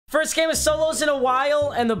First game of solos in a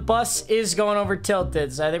while, and the bus is going over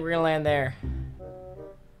tilted, so I think we're gonna land there.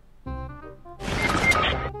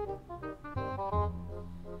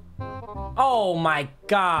 Oh my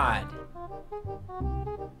god.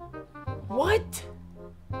 What?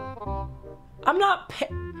 I'm not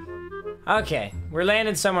okay, we're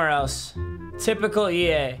landing somewhere else. Typical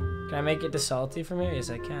EA. Can I make it to salty from here? Yes,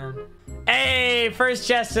 I can. Hey, first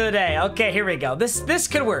chest of the day. Okay, here we go. This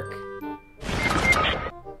could work.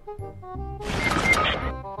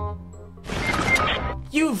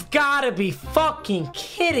 You've gotta be fucking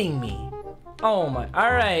kidding me. Oh my,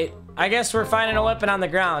 all right. I guess we're finding a weapon on the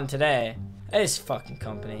ground today. This fucking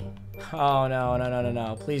company. Oh no, no, no, no,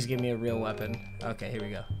 no. Please give me a real weapon. Okay, here we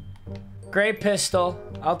go. Gray pistol,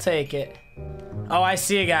 I'll take it. Oh, I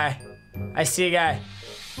see a guy. I see a guy.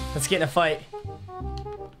 Let's get in a fight.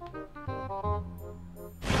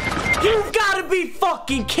 You've gotta be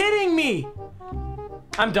fucking kidding me.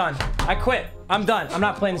 I'm done. I quit. I'm done. I'm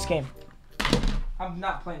not playing this game. I'm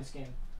not playing this game.